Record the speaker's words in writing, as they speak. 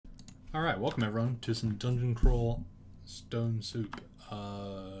Alright, welcome everyone to some Dungeon Crawl Stone Soup.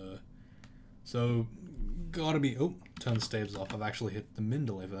 So, gotta be... Oh, turn the staves off. I've actually hit the min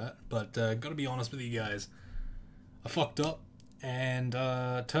delay for that. But, gotta be honest with you guys. I fucked up, and,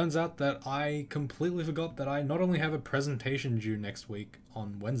 turns out that I completely forgot that I not only have a presentation due next week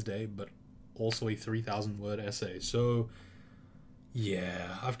on Wednesday, but also a 3,000 word essay. So,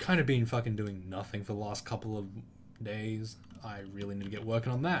 yeah, I've kind of been fucking doing nothing for the last couple of days. I really need to get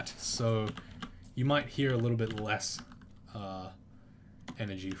working on that. So you might hear a little bit less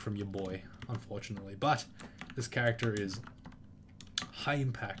energy from your boy, unfortunately. But this character is high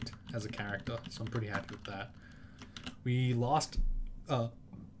impact as a character, so I'm pretty happy with that. We lost... our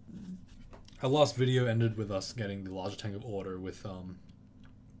last video ended with us getting the larger tank of order with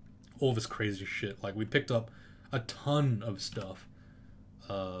all this crazy shit. Like, we picked up a ton of stuff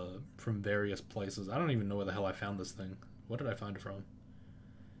from various places. I don't even know where the hell I found this thing. What did I find it from?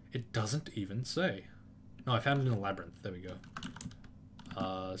 It doesn't even say. No, I found it in a labyrinth. There we go.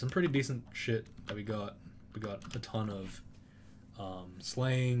 Some pretty decent shit that we got. We got a ton of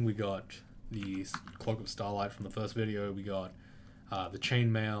slaying. We got the Cloak of Starlight from the first video. We got the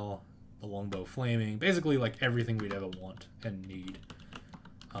chainmail, the longbow flaming. Basically, like, everything we'd ever want and need.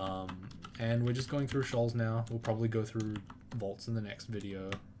 And we're just going through Shoals now. We'll probably go through vaults in the next video,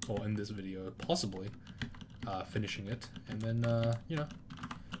 or in this video, possibly. Finishing it, and then you know,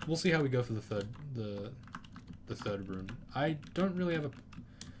 we'll see how we go for the third rune. I don't really have a...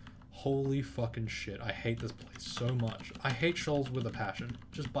 Holy fucking shit, I hate this place so much. I hate Shoals with a passion.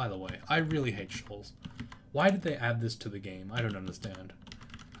 Just by the way, I really hate Shoals. Why did they add this to the game? I don't understand.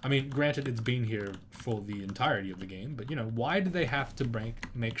 I mean, granted, it's been here for the entirety of the game, but you know, why did they have to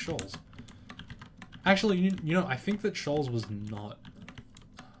make Shoals? Actually, you know, I think that Shoals was not...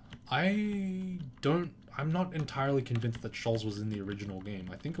 I'm not entirely convinced that Shoals was in the original game.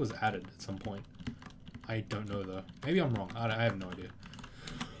 I think it was added at some point. I don't know, though. Maybe I'm wrong. I have no idea.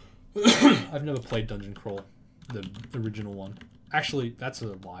 I've never played Dungeon Crawl, the original one. Actually, that's a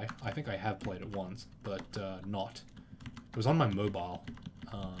lie. I think I have played it once, but not. It was on my mobile,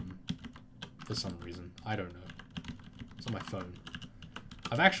 for some reason. I don't know. It's on my phone.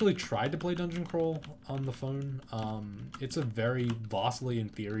 I've actually tried to play Dungeon Crawl on the phone. It's a very vastly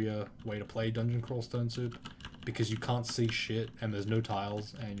inferior way to play Dungeon Crawl Stone Soup because you can't see shit and there's no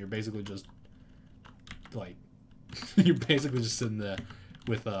tiles and you're basically just like you're basically just sitting there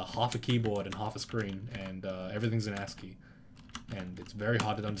with half a keyboard and half a screen and everything's in ASCII and it's very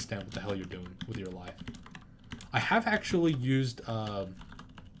hard to understand what the hell you're doing with your life. I have actually used I've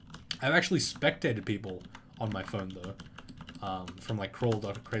actually spectated people on my phone though. From like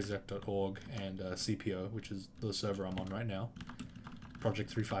crawl.crazyduck.org and CPO, which is the server I'm on right now, Project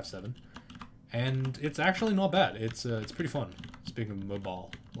 357, and it's actually not bad. It's pretty fun. Speaking of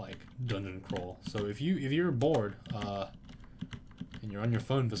mobile, like dungeon crawl. So if you're bored and you're on your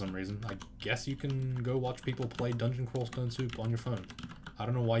phone for some reason, I guess you can go watch people play Dungeon Crawl Stone Soup on your phone. I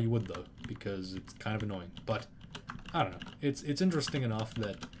don't know why you would though, because it's kind of annoying. But I don't know. It's interesting enough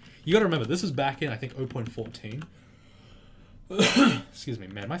that you got to remember this is back in I think 0.14. Excuse me,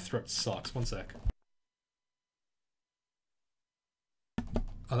 man, my throat sucks. One sec.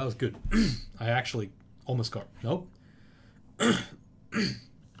 Oh, that was good. I actually almost got... Nope.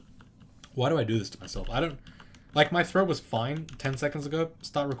 Why do I do this to myself? I don't... Like, my throat was fine 10 seconds ago.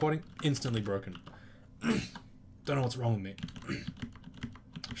 Start recording, instantly broken. Don't know what's wrong with me.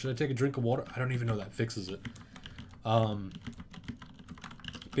 Should I take a drink of water? I don't even know that fixes it. But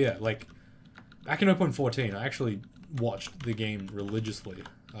yeah, like, back in 0.14, I actually watched the game religiously.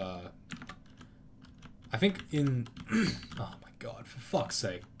 I think in... oh my god, for fuck's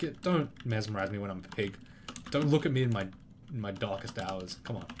sake. Don't mesmerize me when I'm a pig. Don't look at me in my darkest hours.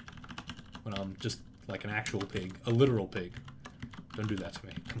 Come on. When I'm just like an actual pig. A literal pig. Don't do that to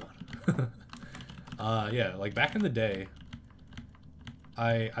me. Come on. Yeah, like back in the day,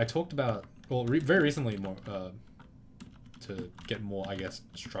 I talked about... Well, very recently, more to get more, I guess,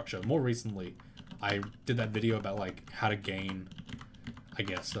 structure. More recently, I did that video about like how to gain, I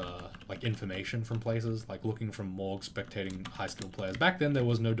guess, like information from places, like looking from morgues, spectating high skilled players. Back then there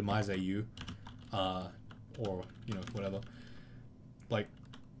was no Demise AU, or you know whatever. Like,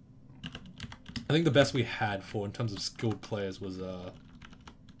 I think the best we had for in terms of skilled players was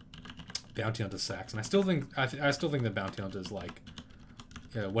Bounty Hunter Sax, and I still think that Bounty Hunter is like,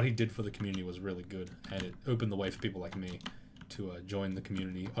 yeah, what he did for the community was really good, and it opened the way for people like me to join the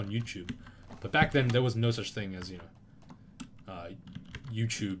community on YouTube. But back then, there was no such thing as, you know,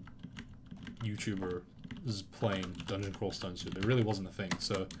 YouTuber is playing Dungeon Crawl Stone Soup. It really wasn't a thing.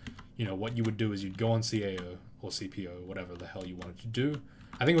 So, you know, what you would do is you'd go on CAO or CPO, whatever the hell you wanted to do.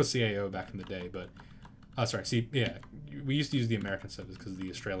 I think it was CAO back in the day, but sorry, yeah, we used to use the American servers because the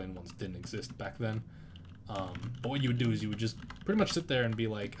Australian ones didn't exist back then. But what you would do is you would just pretty much sit there and be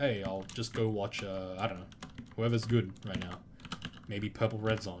like, hey, I'll just go watch, I don't know, whoever's good right now. Maybe Purple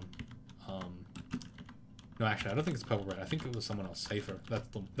Red's on. No, actually, I don't think it's Purple Red. I think it was someone else. Safer.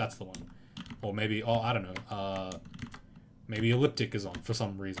 That's the one. Or maybe, oh, I don't know. Maybe Elliptic is on for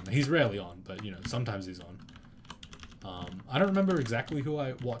some reason. He's rarely on, but, you know, sometimes he's on. I don't remember exactly who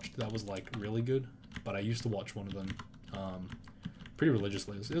I watched that was, like, really good, but I used to watch one of them pretty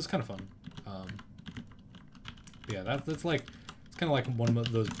religiously. It was kind of fun. Yeah, that's like, it's kind of like one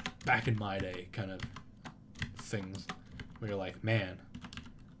of those back in my day kind of things where you're like, man,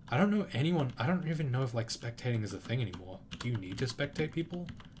 I don't know anyone, I don't even know if, like, spectating is a thing anymore. Do you need to spectate people?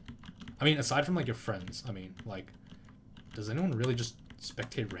 I mean, aside from, like, your friends, I mean, like, does anyone really just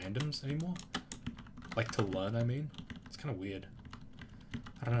spectate randoms anymore? Like, to learn, I mean? It's kind of weird.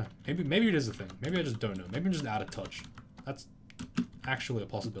 I don't know. Maybe it is a thing. Maybe I just don't know. Maybe I'm just out of touch. That's actually a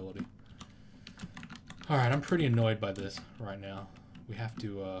possibility. Alright, I'm pretty annoyed by this right now. We have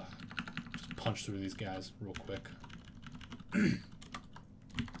to, just punch through these guys real quick.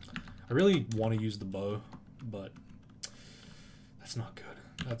 I really want to use the bow, but that's not good.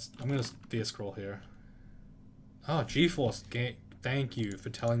 I'm gonna steer scroll here. Oh, GeForce, thank you for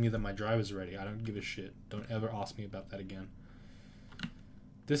telling me that my drive is ready. I don't give a shit. Don't ever ask me about that again.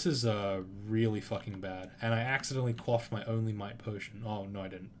 This is really fucking bad, and I accidentally quaffed my only might potion. Oh no, I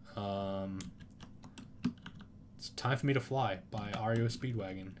didn't. It's Time for Me to Fly by REO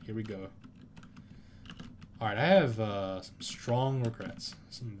Speedwagon. Here we go. Alright, I have some strong regrets.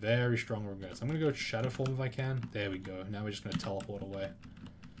 Some very strong regrets. I'm going to go Shadow Form if I can. There we go. Now we're just going to teleport away.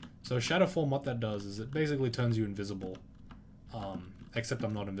 So Shadow Form, what that does is it basically turns you invisible. Except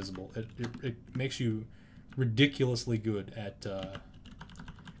I'm not invisible. It makes you ridiculously good at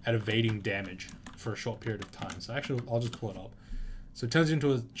evading damage for a short period of time. So actually, I'll just pull it up. So it turns you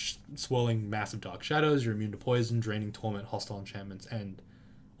into a swirling massive dark shadows. You're immune to poison, draining, torment, hostile enchantments, and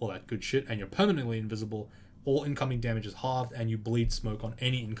all that good shit. And you're permanently invisible. All incoming damage is halved, and you bleed smoke on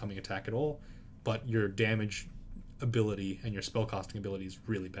any incoming attack at all. But your damage ability and your spellcasting ability is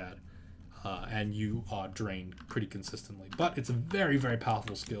really bad. And you are drained pretty consistently. But it's a very, very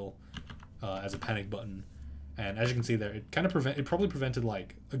powerful skill as a panic button. And as you can see there, it probably prevented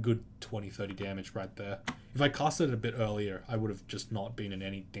like a good 20-30 damage right there. If I cast it a bit earlier, I would have just not been in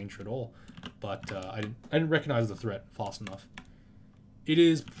any danger at all. But I didn't recognize the threat fast enough. It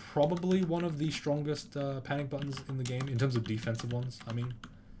is probably one of the strongest panic buttons in the game, in terms of defensive ones, I mean.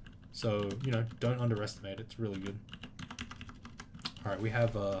 So, you know, don't underestimate it. It's really good. Alright, we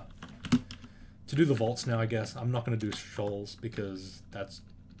have to do the vaults now, I guess. I'm not going to do Shoals because that's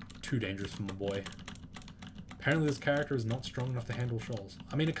too dangerous for my boy. Apparently this character is not strong enough to handle Shoals.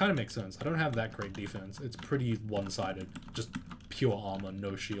 I mean, it kind of makes sense. I don't have that great defense. It's pretty one-sided. Just pure armor,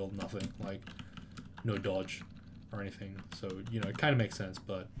 no shield, nothing. Like, no dodge or anything. So, you know, it kind of makes sense,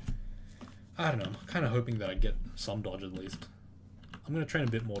 but I don't know. I'm kind of hoping that I get some dodge at least. I'm going to train a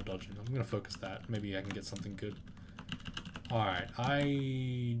bit more dodging. I'm going to focus that. Maybe I can get something good. Alright,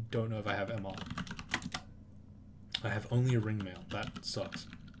 I don't know if I have MR. I have only a ring mail. That sucks.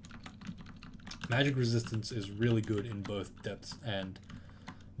 Magic resistance is really good in both depths and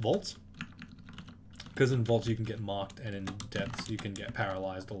vaults. Because in vaults you can get marked, and in depths you can get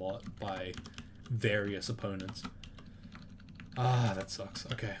paralyzed a lot by various opponents. Ah, that sucks.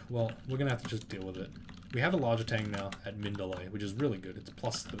 Okay, well, we're going to have to just deal with it. We have a larger tank now at min delay, which is really good. It's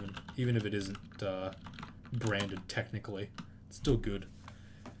 +7, even if it isn't branded technically. It's still good.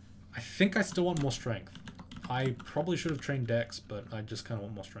 I think I still want more strength. I probably should have trained Dex, but I just kind of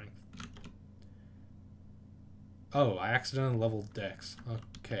want more strength. Oh, I accidentally leveled Dex.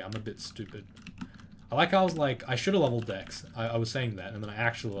 Okay, I'm a bit stupid. I like how I was like, I should have leveled Dex. I was saying that, and then I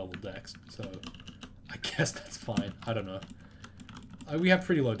actually leveled Dex. So, I guess that's fine. I don't know. We have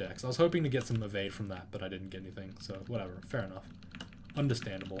pretty low Dex. I was hoping to get some evade from that, but I didn't get anything. So, whatever. Fair enough.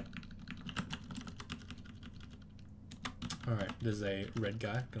 Understandable. Alright, there's a red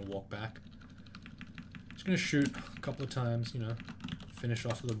guy. Gonna walk back. Just gonna shoot a couple of times, you know. Finish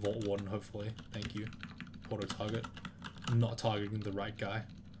off with a Vault Warden, hopefully. Thank you. Auto-target. I'm not targeting the right guy.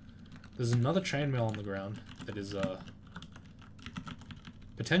 There's another chainmail on the ground that is,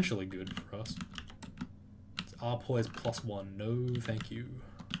 potentially good for us. It's our poise +1. No, thank you.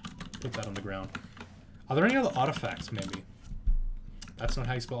 Put that on the ground. Are there any other artifacts, maybe? That's not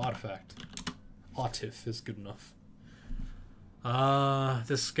how you spell artifact. Artif is good enough.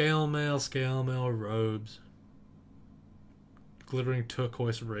 The scale mail robes. Glittering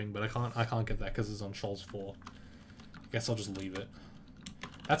turquoise ring, but I can't get that because it's on Shoals 4. I guess I'll just leave it.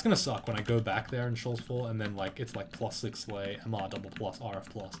 That's gonna suck when I go back there in Shoals 4 and then like it's like +6 lay, MR double plus, RF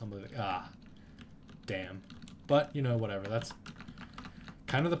plus. I'm like, ah, damn. But you know, whatever. That's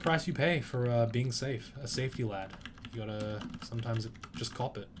kind of the price you pay for being safe, a safety lad. You gotta sometimes just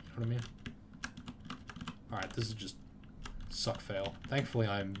cop it. You know what I mean? All right, this is just suck fail. Thankfully,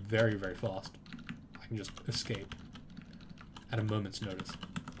 I'm very very fast. I can just escape at a moment's notice.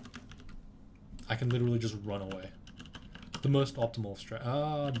 I can literally just run away. The most optimal strat.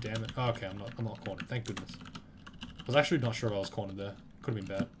 Oh, damn it. Oh, okay, I'm not cornered. Thank goodness. I was actually not sure if I was cornered there. Could have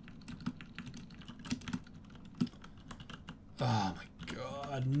been bad. Oh my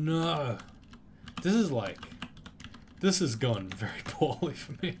god, no. This is going very poorly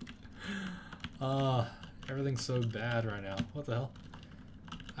for me. Everything's so bad right now. What the hell?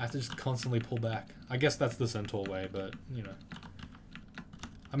 I have to just constantly pull back. I guess that's the Centaur way, but, you know.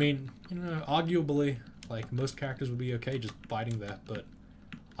 I mean, you know, arguably, like, most characters would be okay just fighting there, but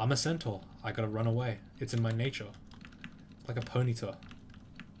I'm a Centaur. I gotta run away. It's in my nature. Like a Ponyta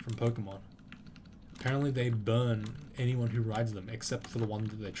from Pokemon. Apparently they burn anyone who rides them, except for the one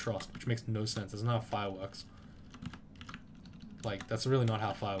that they trust, which makes no sense. That's not how fire works. Like, that's really not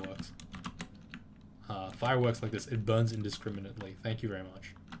how fire works. Fire works like this. It burns indiscriminately. Thank you very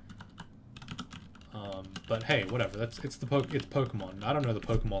much. But hey, whatever. It's Pokemon. I don't know the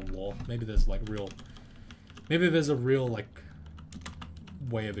Pokemon lore. Maybe there's like maybe there's a real like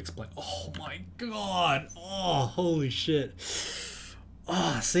way of explaining. Oh my god! Oh, holy shit!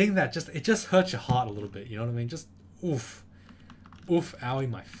 Seeing that it just hurts your heart a little bit. You know what I mean? Just oof, owie,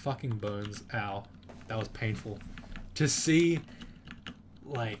 my fucking bones. Ow, that was painful. To see,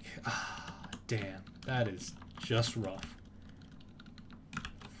 like, damn, that is just rough.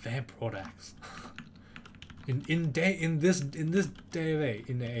 Vamp Broadaxe. in this day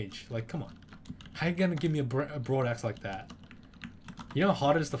and age, like, come on, how you gonna give me a Broadaxe like that? You know how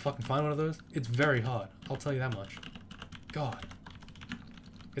hard it is to fucking find one of those? It's very hard. I'll tell you that much. God,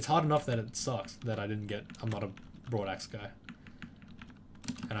 it's hard enough that it sucks that I'm not a Broadaxe guy,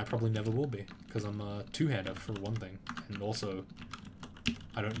 and I probably never will be because I'm a two-hander for one thing, and also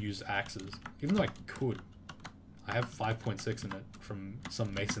I don't use axes, even though I could. I have 5.6 in it from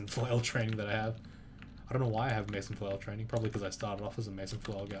some Mason flail training that I have. I don't know why I have Mason flail training. Probably because I started off as a Mason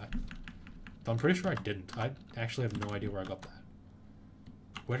flail guy. Though I'm pretty sure I didn't. I actually have no idea where I got that.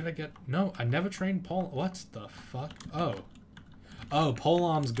 Where did I get... No, I never trained pole... What the fuck? Oh. Oh, pole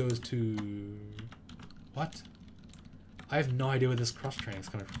arms goes to... What? I have no idea where this cross training is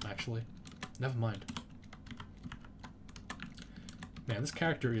coming from, actually. Never mind. Man, this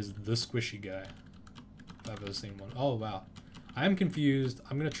character is the squishy guy. If I've ever seen one. Oh, wow. I am confused.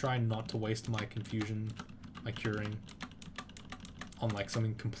 I'm going to try not to waste my confusion, my curing, on like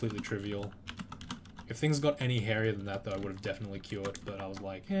something completely trivial. If things got any hairier than that, though, I would have definitely cured. But I was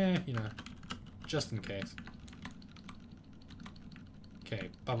like, you know, just in case. Okay.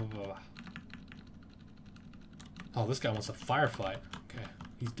 Blah, blah, blah, blah. Oh, this guy wants a firefight. Okay,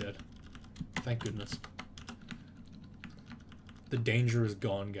 he's dead. Thank goodness. The danger is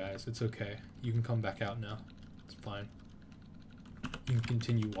gone, guys. It's okay. You can come back out now. It's fine. You can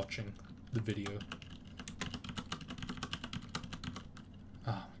continue watching the video.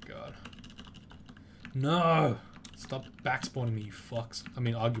 Oh my god. No! Stop backspawning me, you fucks. I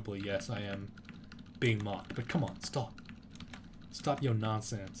mean, arguably, yes, I am being mocked, but come on, stop. Stop your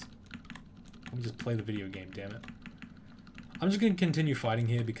nonsense. Let me just play the video game, damn it. I'm just gonna continue fighting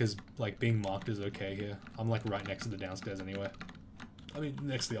here because, like, being mocked is okay here. I'm, like, right next to the downstairs anyway. I mean,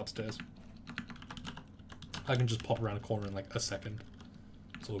 next to the upstairs. I can just pop around a corner in, like, a second.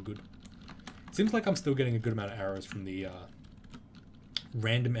 It's all good. It seems like I'm still getting a good amount of arrows from the,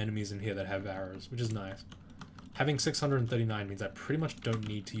 random enemies in here that have arrows, which is nice. Having 639 means I pretty much don't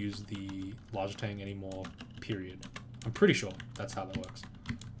need to use the large tang anymore, period. I'm pretty sure that's how that works.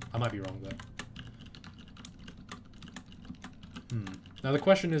 I might be wrong, though. Now the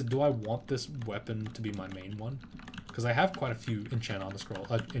question is, do I want this weapon to be my main one? Because I have quite a few enchant armor scroll,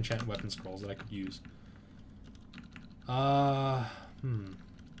 enchant weapon scrolls that I could use.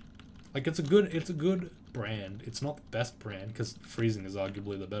 Like it's a good brand. It's not the best brand because freezing is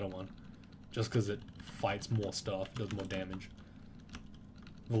arguably the better one, just because it fights more stuff, does more damage.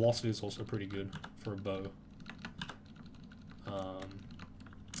 Velocity is also pretty good for a bow.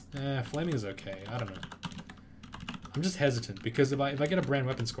 Flaming is okay. I don't know. I'm just hesitant because if I get a brand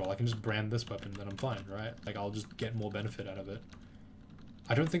weapon scroll, I can just brand this weapon, then I'm fine, right? Like I'll just get more benefit out of it.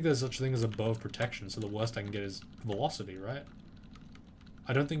 I don't think there's such a thing as a bow of protection, so the worst I can get is velocity, right?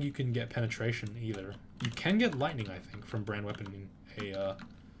 I don't think you can get penetration either. You can get lightning, I think, from brand weaponing a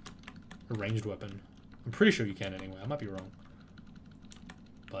ranged weapon. I'm pretty sure you can anyway. I might be wrong.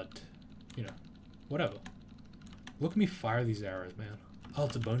 But, you know, whatever. Look at me fire these arrows, man. Oh,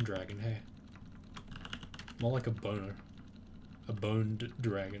 it's a bone dragon, hey. More like a boner. A boned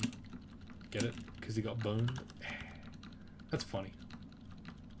dragon. Get it? Because he got boned? That's funny.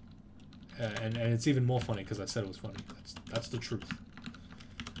 And it's even more funny because I said it was funny. That's the truth.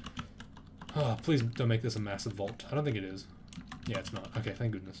 Oh, please don't make this a massive vault. I don't think it is. Yeah, it's not. Okay,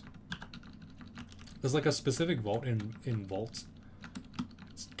 thank goodness. There's like a specific vault in vaults.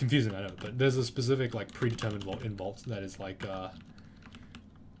 It's confusing, I know, but there's a specific like predetermined vault in vaults that is like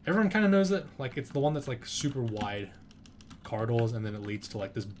everyone kind of knows it. Like it's the one that's like super wide corridors, and then it leads to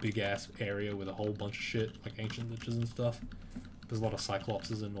like this big ass area with a whole bunch of shit, like ancient liches and stuff. There's a lot of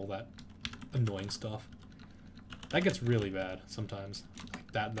cyclopses and all that annoying stuff. That gets really bad sometimes.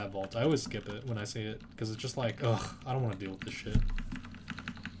 Like that vault. I always skip it when I see it because it's just like, ugh, I don't want to deal with this shit.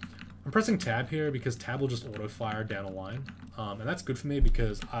 I'm pressing tab here because tab will just auto fire down a line, and that's good for me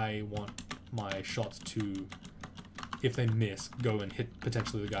because I want my shots to, if they miss, go and hit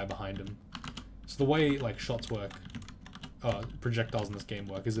potentially the guy behind him. So the way like shots work, projectiles in this game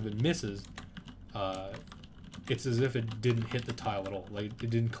work, is if it misses, it's as if it didn't hit the tile at all. Like it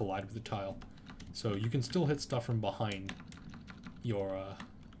didn't collide with the tile. So you can still hit stuff from behind your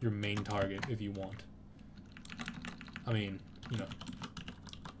main target if you want. I mean, you know,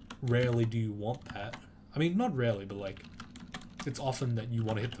 rarely do you want that. I mean, not rarely, but like, it's often that you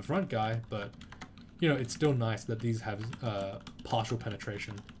want to hit the front guy, but, you know, it's still nice that these have partial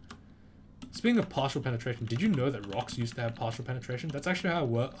penetration. Speaking of partial penetration, did you know that rocks used to have partial penetration? That's actually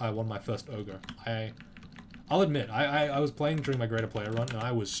how I won my first ogre. I'll admit, I was playing during my greater player run, and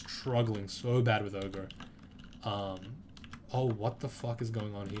I was struggling so bad with ogre. Oh, what the fuck is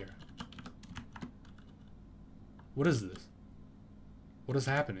going on here? What is this? What is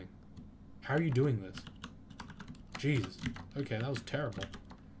happening? How are you doing this? Jesus. Okay, that was terrible.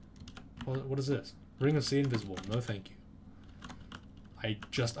 What is this? Ring of Sea Invisible. No thank you. I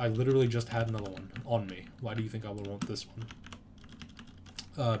literally just had another one on me. Why do you think I would want this one?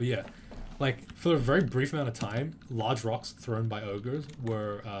 But yeah. Like, for a very brief amount of time, large rocks thrown by ogres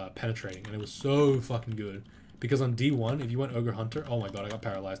were penetrating, and it was so fucking good. Because on D1, if you went Ogre Hunter, oh my god, I got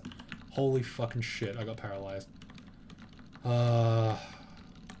paralyzed. Holy fucking shit, I got paralyzed.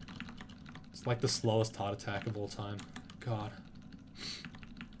 It's like the slowest heart attack of all time. God.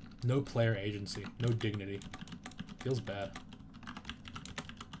 No player agency, no dignity. Feels bad.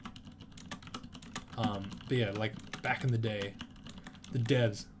 But yeah, like, back in the day, the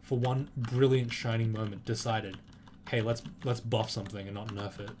devs, for one brilliant shining moment, decided, hey, let's buff something and not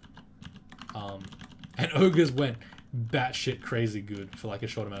nerf it. And ogres went batshit crazy good for like a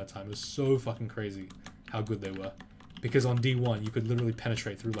short amount of time. It was so fucking crazy how good they were. Because on D1, you could literally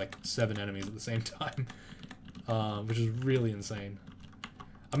penetrate through like 7 enemies at the same time. Which is really insane.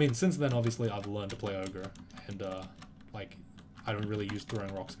 I mean, since then, obviously, I've learned to play ogre. And, like, I don't really use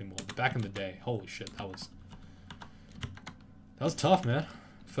throwing rocks anymore. But back in the day, holy shit, that was tough, man.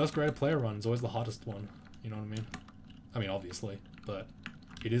 First greater player run is always the hardest one. You know what I mean? I mean, obviously, but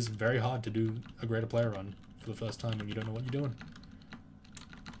it is very hard to do a greater player run for the first time when you don't know what you're doing.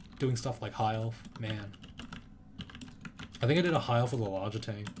 Doing stuff like high elf, man. I think I did a high elf with a larger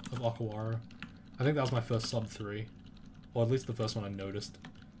tank of Akawara. I think that was my first sub 3. Or at least the first one I noticed.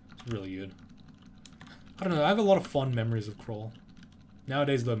 It's really good. I don't know, I have a lot of fond memories of Crawl.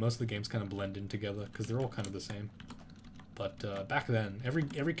 Nowadays, though, most of the games kind of blend in together, because they're all kind of the same. But back then,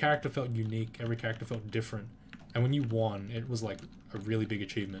 every character felt unique, every character felt different. And when you won, it was like a really big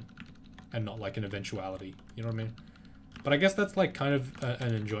achievement. And not like an eventuality, you know what I mean? But I guess that's like kind of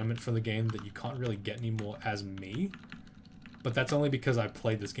an enjoyment for the game that you can't really get anymore as me. But that's only because I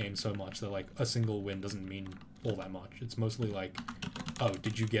played this game so much that like a single win doesn't mean all that much. It's mostly like, oh,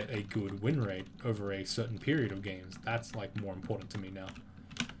 did you get a good win rate over a certain period of games? That's like more important to me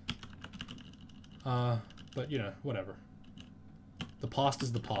now. But you know, whatever. The past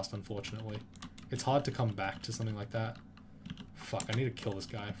is the past, unfortunately. It's hard to come back to something like that. Fuck, I need to kill this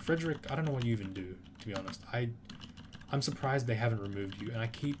guy. Frederick, I don't know what you even do, to be honest. I'm surprised they haven't removed you, and I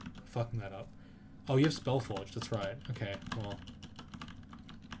keep fucking that up. Oh, you have Spellforge, that's right. Okay, well.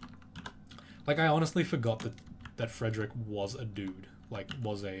 Like, I honestly forgot that Frederick was a dude. Like,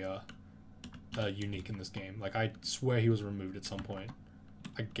 was a unique in this game. Like, I swear he was removed at some point.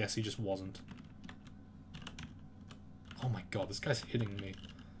 I guess he just wasn't. Oh my god, this guy's hitting me.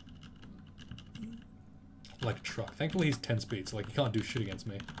 Like a truck. Thankfully he's 10 speed, so like he can't do shit against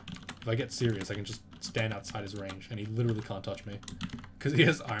me. If I get serious, I can just stand outside his range, and he literally can't touch me. Because he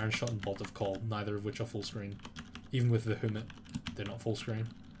has Iron Shot and Bolt of Cold, neither of which are full screen. Even with the Vehement, they're not full screen.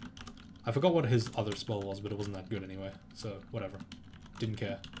 I forgot what his other spell was, but it wasn't that good anyway, so whatever. Didn't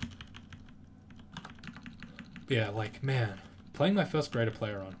care. But yeah, like, man, playing my first greater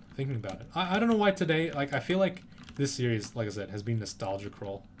player on, thinking about it. I don't know why today, like, I feel like this series, like I said, has been nostalgia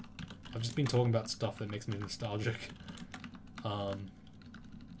crawl. I've just been talking about stuff that makes me nostalgic.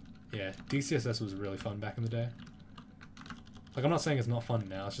 Yeah, DCSS was really fun back in the day. Like, I'm not saying it's not fun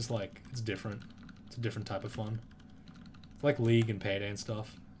now, it's just like, it's different. It's a different type of fun. It's like League and Payday and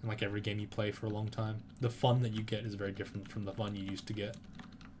stuff, and like every game you play for a long time. The fun that you get is very different from the fun you used to get.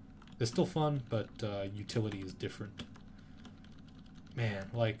 They're still fun, but utility is different. Man,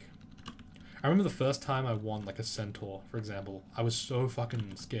 like, I remember the first time I won, like, a Centaur, for example. I was so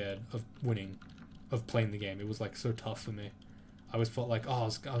fucking scared of winning, of playing the game. It was, like, so tough for me. I always felt like, oh,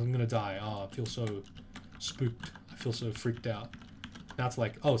 I'm gonna die. Oh, I feel so spooked. I feel so freaked out. Now it's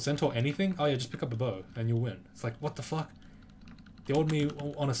like, oh, Centaur anything? Oh yeah, just pick up a bow and you'll win. It's like, what the fuck? The old me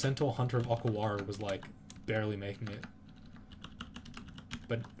on a Centaur Hunter of Okawara was like barely making it.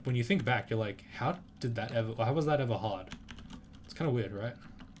 But when you think back, you're like, how was that ever hard? It's kind of weird, right?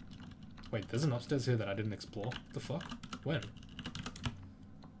 Wait, there's an upstairs here that I didn't explore. What the fuck? When?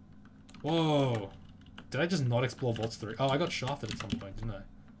 Whoa! Did I just not explore Vaults 3? Oh, I got shafted at some point, didn't I?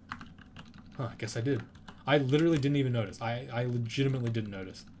 Huh, I guess I did. I literally didn't even notice. I legitimately didn't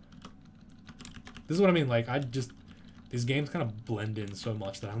notice. This is what I mean, like, these games kind of blend in so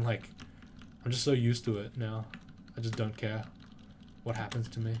much that I'm like, I'm just so used to it now. I just don't care what happens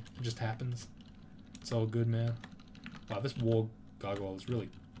to me. It just happens. It's all good, man. Wow, this war gargoyle is really,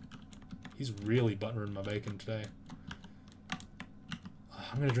 he's really buttering my bacon today.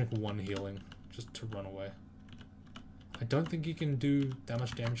 I'm gonna drink one healing just to run away. I don't think he can do that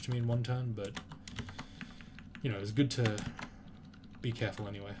much damage to me in one turn, but you know, it's good to be careful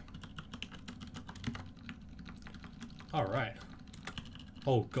anyway. Alright.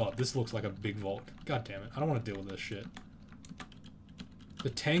 Oh god, this looks like a big vault. God damn it, I don't want to deal with this shit. The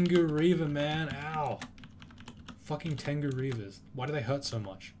Tengu Reaver, man, ow. Fucking Tengu Reavers. Why do they hurt so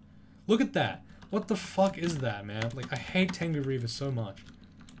much? Look at that. What the fuck is that, man? Like, I hate Tengu Reavers so much.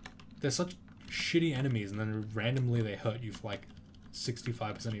 They're such shitty enemies, and then randomly they hurt you for like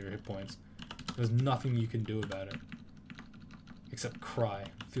 65% of your hit points. There's nothing you can do about it. Except cry.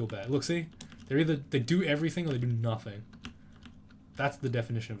 Feel bad. Look, see? They do everything or they do nothing. That's the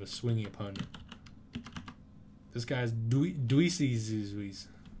definition of a swinging opponent. This guy's Deimise's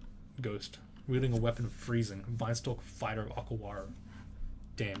ghost, wielding a weapon of freezing. Vinestalk fighter of Okawara.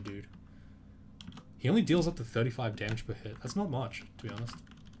 Damn, dude. He only deals up to 35 damage per hit. That's not much, to be honest.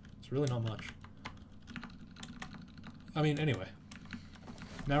 It's really not much. I mean, anyway.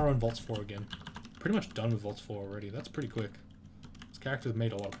 Now we're on Vaults 4 again. Pretty much done with Vaults 4 already. That's pretty quick. This character's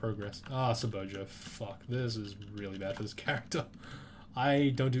made a lot of progress. Ah, Sabojo. Fuck. This is really bad for this character.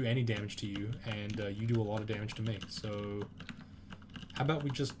 I don't do any damage to you, and you do a lot of damage to me. So, how about we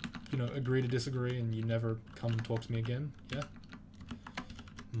just, you know, agree to disagree and you never come and talk to me again? Yeah?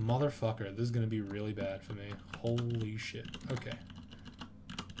 Motherfucker. This is going to be really bad for me. Holy shit. Okay.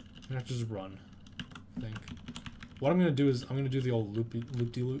 I'm going to have to just run, I think. What I'm going to do is, I'm going to do the old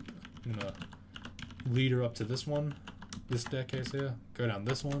loop-de-loop. I'm going to lead her up to this one, this staircase here, go down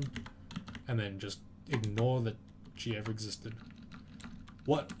this one, and then just ignore that she ever existed.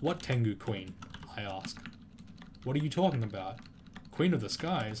 What Tengu Queen? I ask. What are you talking about? Queen of the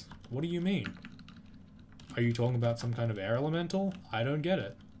Skies? What do you mean? Are you talking about some kind of air elemental? I don't get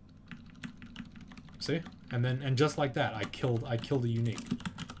it. See? And just like that, I killed a unique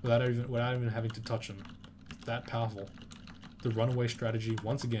without even having to touch him. That powerful. The runaway strategy,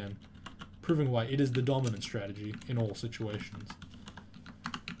 once again, proving why it is the dominant strategy in all situations.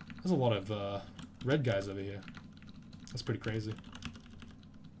 There's a lot of red guys over here. That's pretty crazy.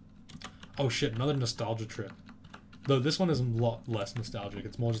 Oh shit, another nostalgia trip. Though this one is a lot less nostalgic.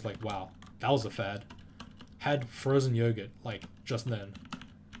 It's more just like, wow, that was a fad. Had frozen yogurt, like, just then.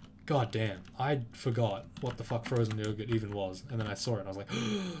 God damn, I forgot what the fuck frozen yogurt even was. And then I saw it and I was like,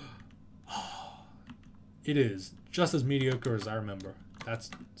 it is just as mediocre as I remember. That's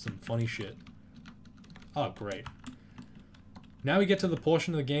some funny shit. Oh, great. Now we get to the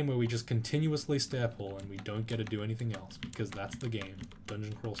portion of the game where we just continuously stare pull and we don't get to do anything else, because that's the game.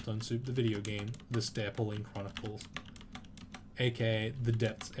 Dungeon Crawl Stone Soup, the video game, the Stare Pulling Chronicles, aka the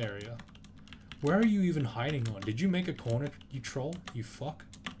Depths area. Where are you even hiding on? Did you make a corner, you troll? You fuck?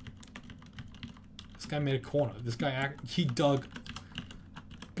 This guy made a corner. This guy, he dug.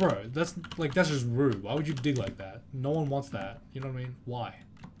 Bro, that's just rude. Why would you dig like that? No one wants that. You know what I mean? Why?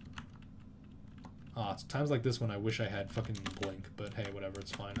 Ah, it's times like this when I wish I had fucking Blink, but hey, whatever,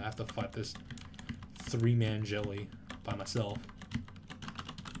 it's fine. I have to fight this 3-man jelly by myself.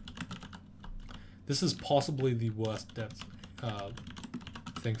 This is possibly the worst depth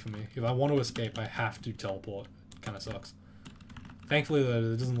thing for me. If I want to escape, I have to teleport. Kind of sucks. Thankfully,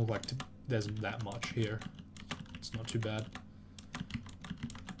 it doesn't look like there's that much here. It's not too bad.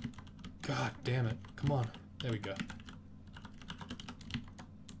 God damn it. Come on. There we go.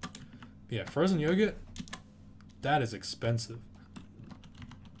 Yeah, frozen yogurt, that is expensive.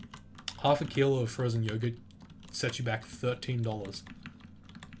 Half a kilo of frozen yogurt sets you back $13,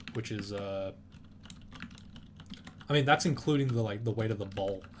 which is, I mean, that's including the, like, the weight of the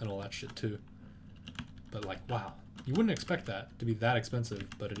bowl and all that shit, too. But, like, wow. You wouldn't expect that to be that expensive,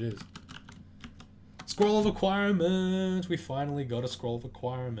 but it is. Scroll of Acquirement! We finally got a Scroll of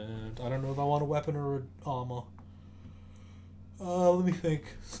Acquirement. I don't know if I want a weapon or an armor. Let me think.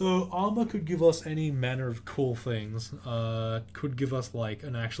 So, armor could give us any manner of cool things. Could give us, like,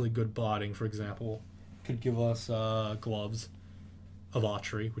 an actually good barding, for example. Could give us, gloves of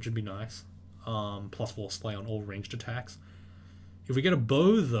archery, which would be nice. Plus force slay on all ranged attacks. If we get a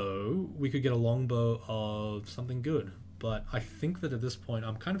bow, though, we could get a longbow of something good. But I think that at this point,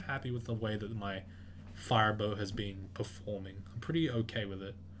 I'm kind of happy with the way that my fire bow has been performing. I'm pretty okay with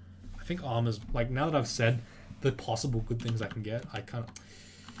it. I think armor's, like, now that I've said the possible good things I can get, I kind of...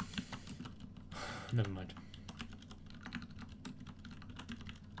 Never mind.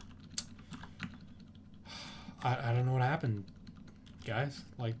 I don't know what happened, guys.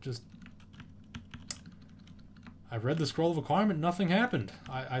 Like, just... I read the Scroll of Acquirement, nothing happened.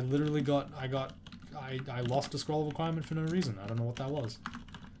 I literally I lost a Scroll of Acquirement for no reason. I don't know what that was.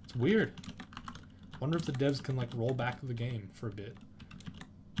 It's weird. Wonder if the devs can, like, roll back the game for a bit.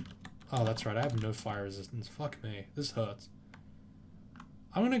 Oh, that's right. I have no fire resistance. Fuck me. This hurts.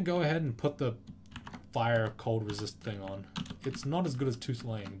 I'm gonna go ahead and put the fire cold resist thing on. It's not as good as Tooth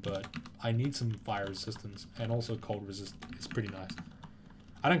Laying, but I need some fire resistance. And also cold resist is pretty nice.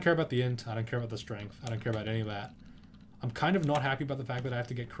 I don't care about the int. I don't care about the strength. I don't care about any of that. I'm kind of not happy about the fact that I have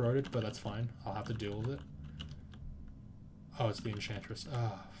to get corroded, but that's fine. I'll have to deal with it. Oh, it's the Enchantress.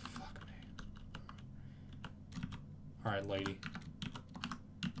 Oh, fuck me. Alright, lady.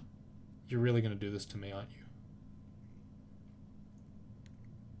 You're really gonna do this to me, aren't you?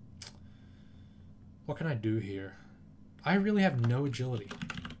 What can I do here? I really have no agility.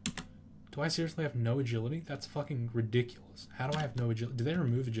 Do I seriously have no agility? That's fucking ridiculous. How do I have no agility? Did they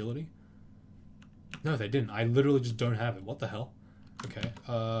remove agility? No, they didn't. I literally just don't have it. What the hell? Okay.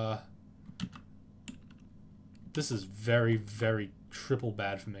 This is very, very triple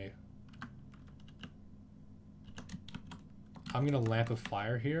bad for me. I'm gonna lamp of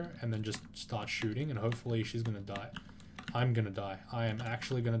fire here and then just start shooting and hopefully she's gonna die. I'm gonna die. I am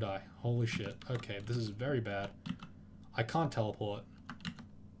actually gonna die. Holy shit. Okay, this is very bad. I can't teleport.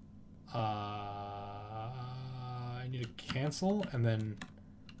 I need to cancel and then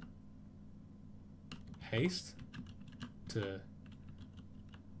haste to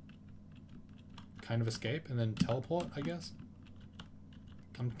kind of escape and then teleport, I guess.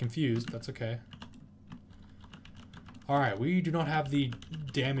 I'm confused. That's okay. Alright, we do not have the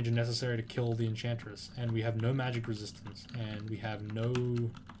damage necessary to kill the Enchantress, and we have no magic resistance, and we have no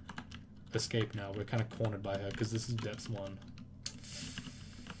escape now. We're kind of cornered by her, because this is Depths 1.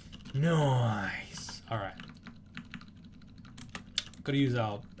 Nice! Alright. Gotta use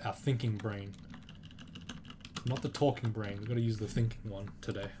our thinking brain. Not the talking brain, we've gotta use the thinking one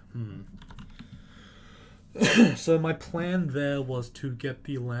today. So my plan there was to get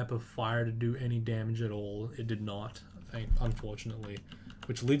the Lamp of Fire to do any damage at all. It did not, unfortunately.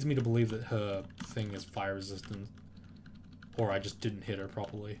 Which leads me to believe that her thing is fire resistant. Or I just didn't hit her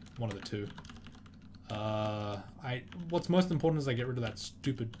properly. One of the two. What's most important is I get rid of that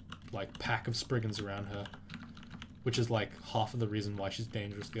stupid, like, pack of Spriggans around her. Which is, like, half of the reason why she's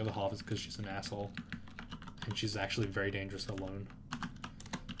dangerous. The other half is because she's an asshole. And she's actually very dangerous alone.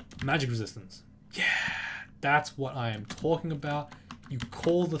 Magic resistance. Yeah! That's what I am talking about. You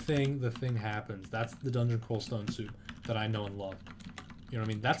call the thing happens. That's the Dungeon Crawl Stone Soup that I know and love. You know what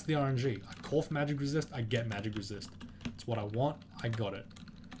I mean? That's the RNG. I call for magic resist, I get magic resist. It's what I want, I got it.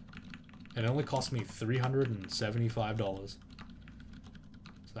 And it only cost me $375. So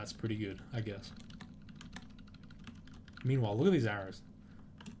that's pretty good, I guess. Meanwhile, look at these arrows.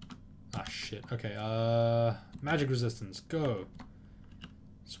 Ah, shit. Okay, magic resistance, go.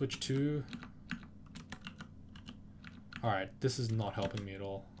 Switch to... Alright, this is not helping me at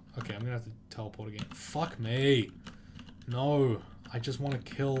all. Okay, I'm gonna have to teleport again. Fuck me! No! I just want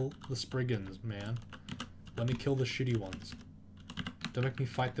to kill the Spriggans, man. Let me kill the shitty ones. Don't make me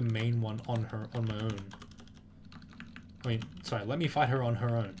fight the main one on my own. I mean, sorry, let me fight her on her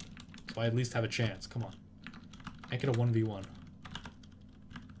own. So I at least have a chance. Come on. Make it a 1v1.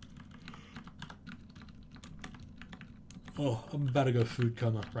 Oh, I'm about to go food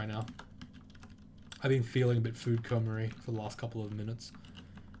coma right now. I've been feeling a bit food coma-y for the last couple of minutes.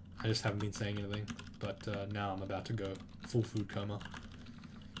 I just haven't been saying anything, but now I'm about to go full food coma.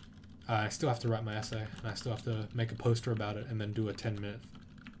 I still have to write my essay, and I still have to make a poster about it, and then do a 10-minute,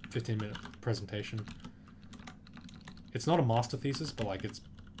 15-minute presentation. It's not a master thesis, but like it's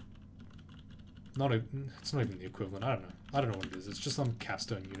not even the equivalent. I don't know what it is. It's just some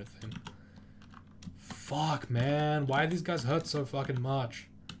capstone unit thing. Fuck, man. Why do these guys hurt so fucking much?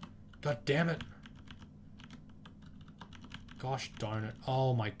 God damn it. Gosh darn it.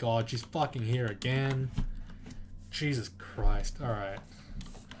 Oh my god, she's fucking here again. Jesus Christ. Alright.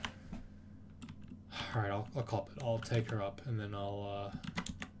 Alright, I'll cop it. I'll take her up, and then I'll,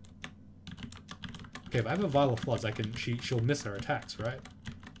 Okay, if I have a vial of floods, she'll miss her attacks, right?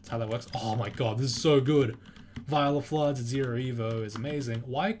 That's how that works. Oh my god, this is so good. Vial of floods at 0 evo is amazing.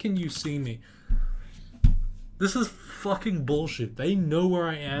 Why can you see me? This is fucking bullshit. They know where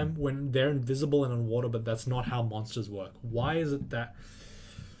I am when they're invisible and underwater, but that's not how monsters work. Why is it that...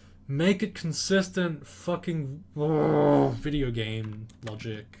 Make it consistent fucking... video game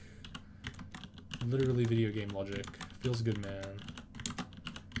logic. Literally video game logic. Feels good, man.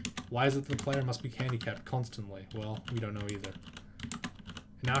 Why is it the player must be handicapped constantly? Well, we don't know either.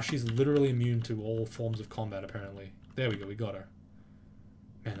 Now she's literally immune to all forms of combat, apparently. There we go, we got her.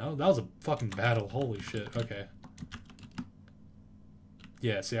 Man, that was a fucking battle. Holy shit. Okay.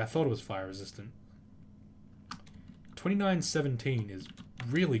 Yeah, see, I thought it was fire resistant. 2917 is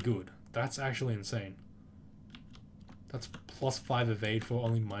really good. That's actually insane. That's plus 5 evade for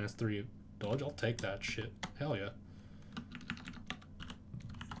only minus 3 dodge. I'll take that shit. Hell yeah.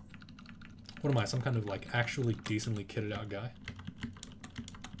 What am I, some kind of, like, actually decently kitted out guy?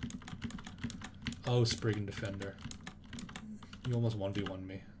 Oh, Spriggan Defender. You almost 1v1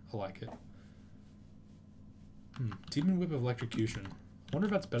 me. I like it. Demon Whip of Electrocution. I wonder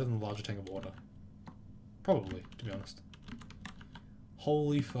if that's better than the larger tank of water. Probably, to be honest.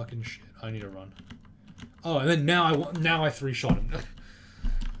 Holy fucking shit. I need to run. Oh, and then now I 3-shot him.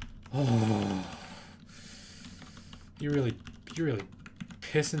 Oh. You're really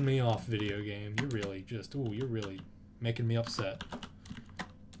pissing me off, video game. You're really just... Ooh, you're really making me upset.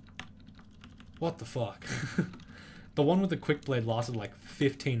 What the fuck? The one with the quick blade lasted like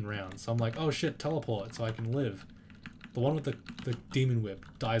 15 rounds. So I'm like, oh shit, teleport so I can live. The one with the demon whip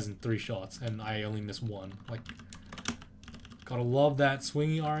dies in 3 shots and I only miss 1. Like, gotta love that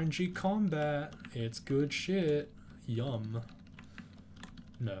swingy RNG combat. It's good shit. Yum.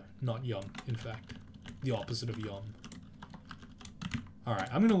 No, not yum, in fact. The opposite of yum. Alright,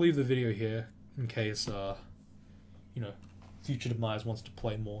 I'm gonna leave the video here in case, you know, future Demise wants to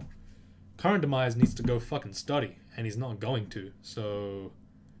play more. Current Demise needs to go fucking study, and he's not going to, so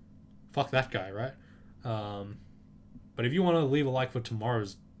fuck that guy, right? But if you want to leave a like for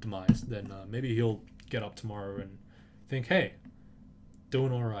tomorrow's Demise, then maybe he'll get up tomorrow and think, hey,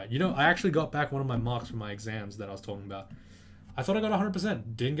 doing alright. You know, I actually got back one of my marks from my exams that I was talking about. I thought I got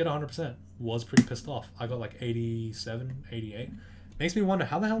 100%, didn't get 100%, was pretty pissed off. I got like 87, 88. Makes me wonder,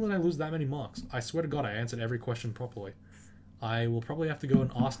 how the hell did I lose that many marks? I swear to God, I answered every question properly. I will probably have to go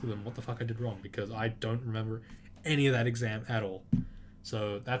and ask them what the fuck I did wrong, because I don't remember any of that exam at all.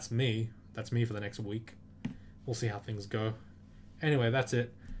 So that's me. That's me for the next week. We'll see how things go. Anyway, that's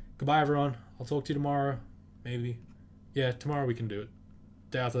it. Goodbye, everyone. I'll talk to you tomorrow. Maybe. Yeah, tomorrow we can do it.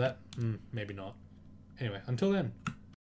 Day after that? Maybe not. Anyway, until then.